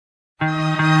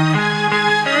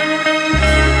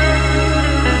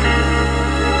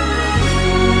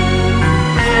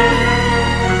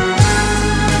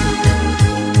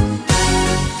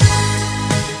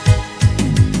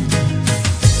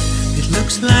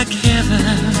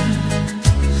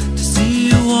heaven to see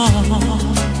you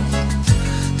walk,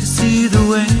 to see the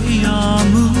way you're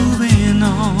moving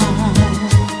on.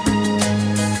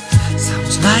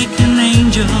 Sounds like an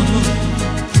angel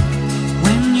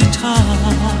when you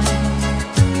talk.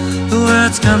 The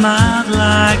words come out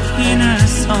like in a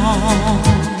song.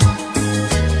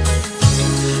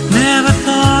 Never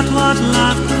thought what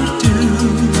love could do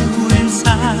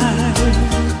inside.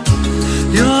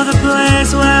 You're the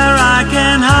place where I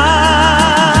can hide.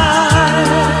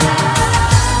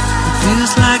 It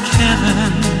feels like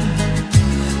heaven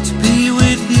to be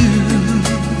with you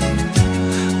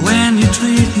when you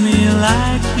treat me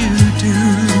like you do.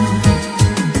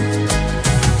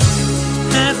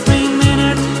 Every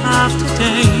minute of the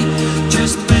day,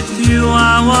 just with you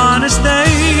I wanna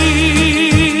stay.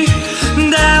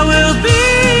 There will be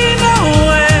no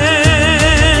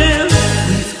end.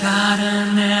 We've got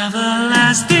an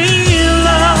everlasting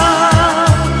love,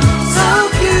 so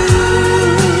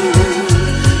pure,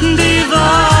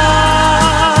 divine.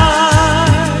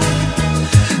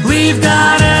 We've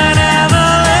got an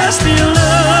everlasting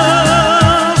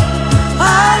love.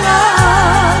 Our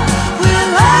love will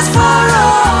last for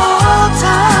all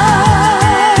time.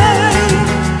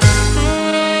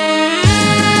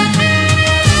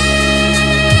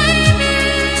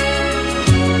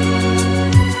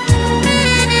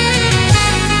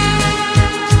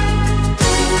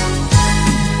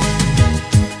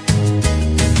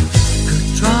 Could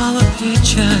draw a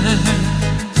picture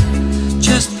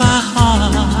just by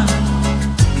heart,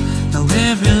 know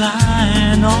every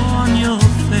line on your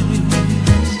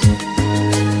face.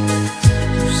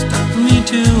 You stopped me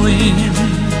doing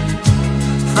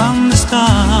from the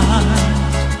start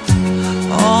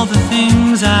all the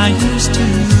things I used to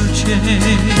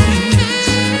chase.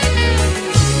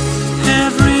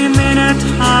 Every minute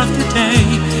of the day,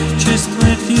 just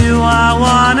with you I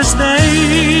wanna stay.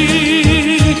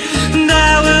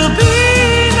 There will be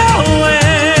no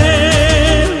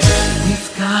end.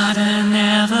 We've got an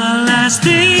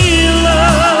everlasting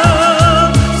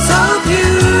love, so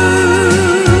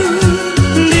pure,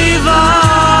 divine.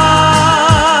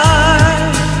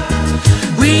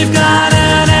 We've got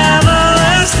an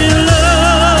everlasting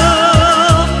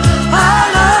love. Our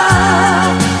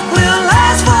love will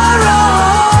last for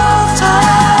all time.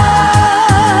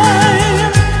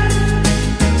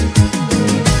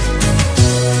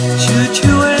 Should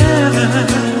you ever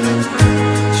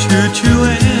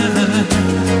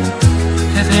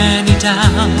have any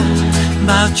doubt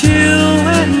about you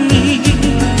and me,